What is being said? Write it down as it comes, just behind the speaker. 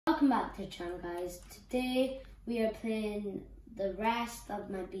welcome back to the channel, guys. Today we are playing the rest of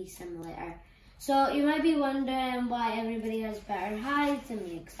my Bee Simulator. So you might be wondering why everybody has better hides than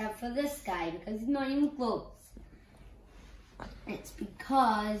me, except for this guy, because he's not even close. It's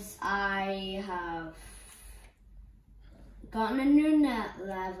because I have gotten a new net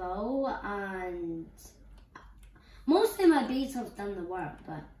level, and mostly my bees have done the work,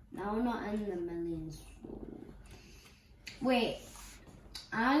 but now I'm not in the millions. Wait,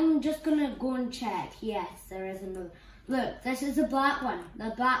 I'm just gonna go and check. Yes, there is another. Look, this is the black one.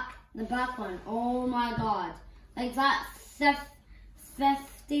 The black one. Oh my god. Like that's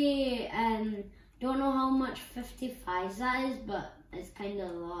 50 and don't know how much 55 that is, but it's kind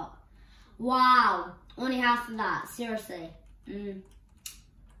of a lot. Wow, only half of that. Seriously.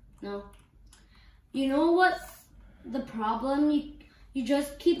 No. You know what's the problem? You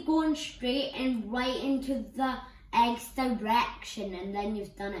just keep going straight and right into the egg's direction, and then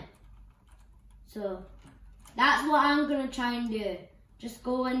you've done it. So that's what I'm gonna try and do. Just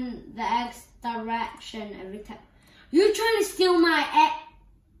go in the egg's direction every time. You're trying to steal my egg.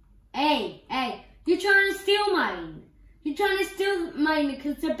 Hey, you're trying to steal mine. You're trying to steal mine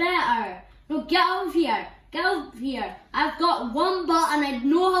because they're better. No, get out of here. Get out of here. I've got one button, I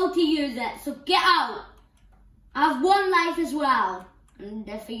know how to use it, so get out. I have one life as well. And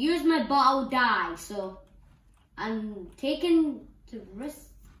if I use my butt, I'll die, so I'm taking to risk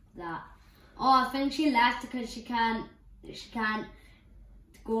that. Oh, I think she left because she can't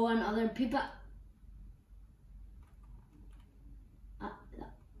go on other people.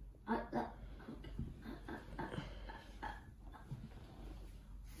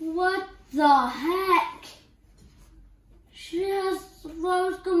 What the heck? She has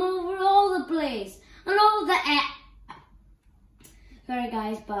flowers come over all the place and all the Sorry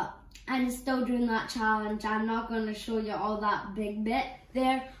guys, but I'm still doing that challenge. I'm not going to show you all that big bit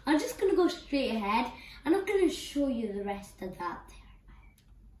there. I'm just going to go straight ahead. I'm not going to show you the rest of that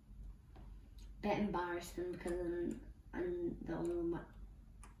there. Bit embarrassing because I'm the only one.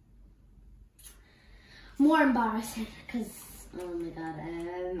 More embarrassing because, oh my god,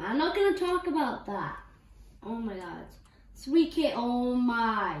 I'm not going to talk about that. Oh my god. 3K, oh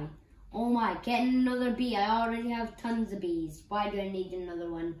my, getting another bee. I already have tons of bees. Why do I need another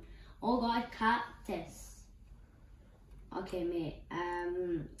one? Oh god, cactus. Okay, mate.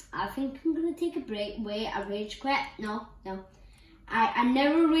 I think I'm gonna take a break. Wait, I rage quit. No. I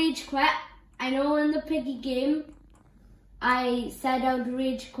never rage quit. I know in the piggy game, I said I would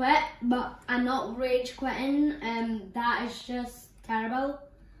rage quit, but I'm not rage quitting. That is just terrible.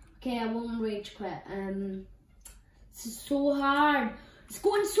 Okay, I won't rage quit. This is so hard. It's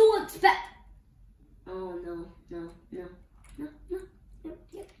going so Oh no.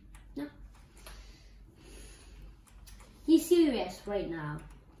 You serious right now?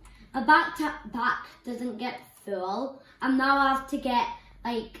 My back doesn't get full, and now I have to get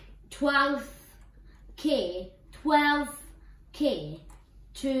like 12k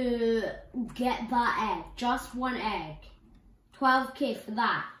to get that egg. Just one egg. 12k for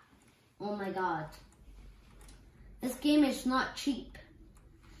that. Oh my god. This game is not cheap.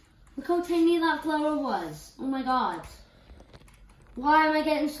 Look how tiny that flower was. Oh my god. Why am I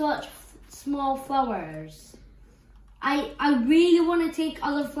getting such small flowers? I really want to take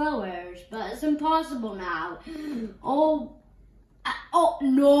other flowers, but it's impossible now. Oh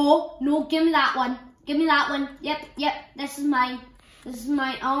no, give me that one. Give me that one. Yep, this is mine.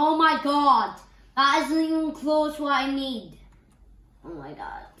 Oh my god. That isn't even close to what I need. Oh my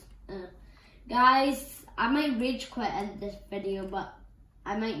god. Guys, I might rage quit in this video, but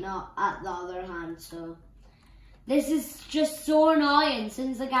I might not at the other hand, so. This is just so annoying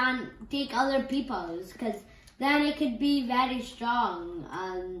since I can't take other people's, because then it could be very strong,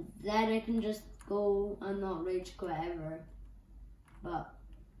 and then I can just go and not rage quit ever. But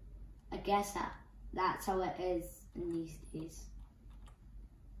I guess that's how it is in these days.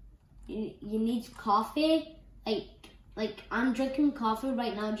 You need coffee? Like I'm drinking coffee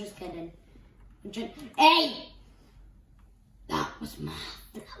right now, just kidding. Hey! That was my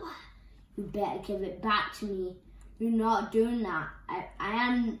flower. You better give it back to me. You're not doing that.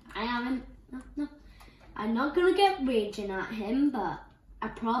 No. I'm not gonna get raging at him, but I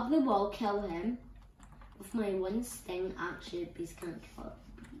probably will kill him with my one sting. Actually, bees can't kill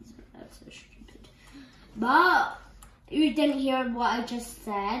bees. That's so stupid. But you didn't hear what I just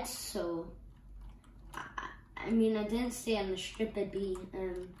said, so I mean I didn't say I'm a stupid bee.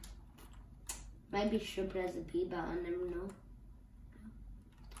 Might be stupid as a bee, but I never know.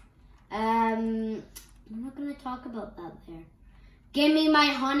 I'm not gonna talk about that there. Give me my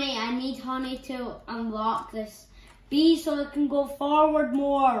honey. I need honey to unlock this B so it can go forward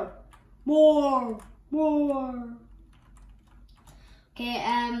more. More.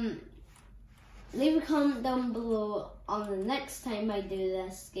 Okay, leave a comment down below on the next time I do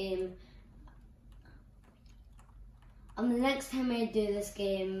this game.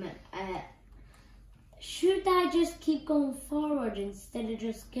 Should I just keep going forward instead of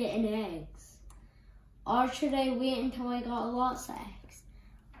just getting eggs? Or should I wait until I got lots of eggs?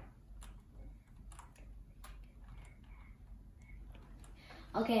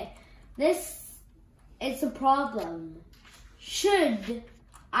 Okay, this is a problem. Should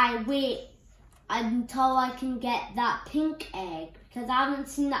I wait until I can get that pink egg? Because I haven't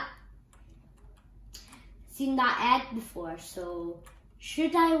seen that egg before, so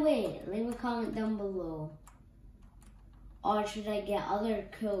should I wait? Leave a comment down below. Or should I get other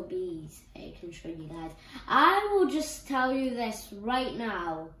cool bees I can show you guys? I will just tell you this right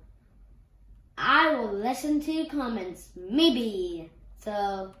now. I will listen to your comments, maybe.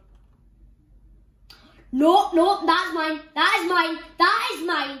 So, no, that's mine. That is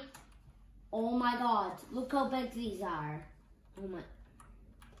mine. Oh my god, look how big these are. Oh my.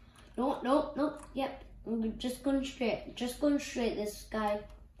 No, yep. I'm just going straight. This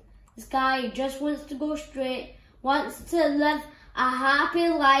guy just wants to go straight. Wants to live a happy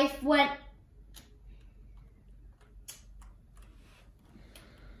life when...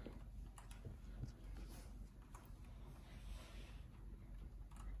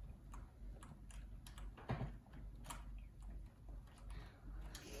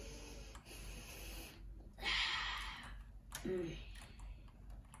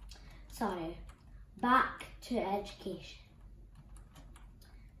 Sorry. Back to education.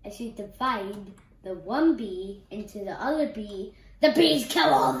 If you divide the one bee into the other bee, the bees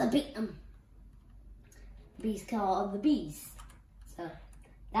kill all the bees kill all the bees. So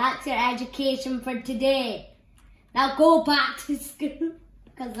that's your education for today. Now go back to school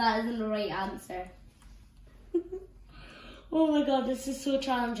because that isn't the right answer. Oh my god, this is so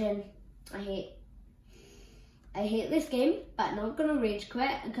challenging. I hate this game, but I'm not gonna rage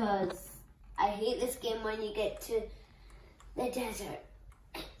quit because I hate this game when you get to the desert.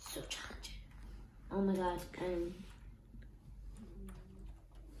 It's so challenging. Oh my god. Oh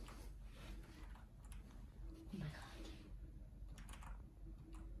my god.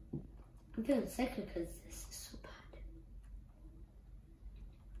 I'm feeling sick because this is so bad.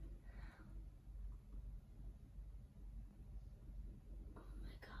 Oh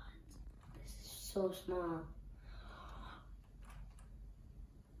my god. This is so small.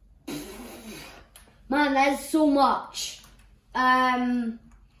 Man, that's so much. I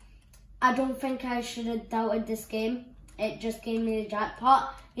don't think I should have doubted this game. It just gave me the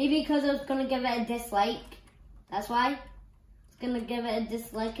jackpot. Maybe because I was going to give it a dislike. That's why. I was going to give it a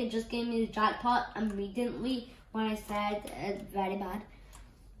dislike. It just gave me the jackpot immediately when I said it's very bad.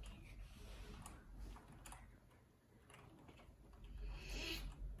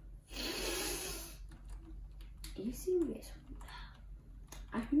 Are you serious?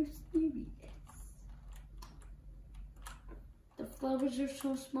 Are you serious? The flowers are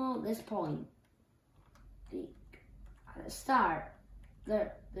so small at this point. At the start,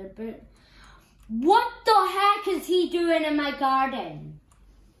 they're big. What the heck is he doing in my garden?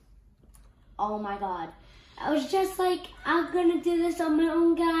 Oh my god. I was just like, I'm gonna do this on my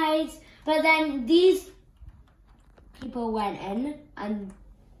own, guys. But then these people went in and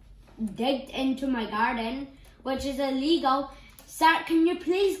digged into my garden, which is illegal. Sir, can you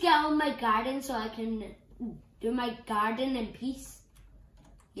please get on my garden so I can do my garden in peace?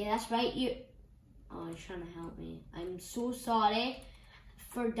 Yeah, that's right. Oh, you're trying to help me. I'm so sorry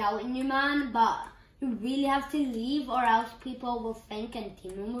for doubting you, man, but you really have to leave or else people will think I'm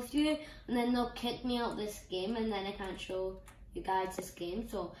teaming with you and then they'll kick me out this game and then I can't show you guys this game.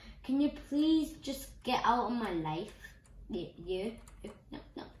 So, can you please just get out of my life? You?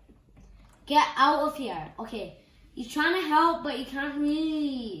 No. Get out of here. Okay. You're trying to help, but you can't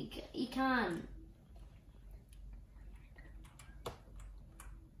really. You can't.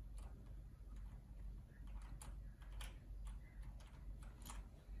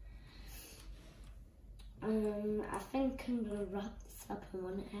 I think I'm gonna wrap this up in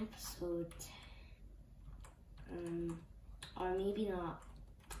one episode. Or maybe not.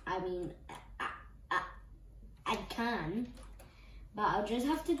 I mean, I can, but I'll just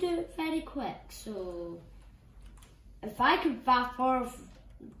have to do it very quick. So, if I could fast forward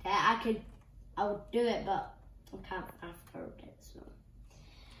that, I would do it, but I can't fast forward it. So,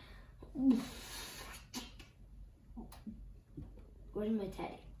 where's my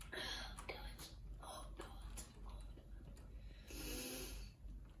teddy?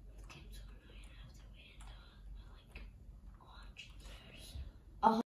 a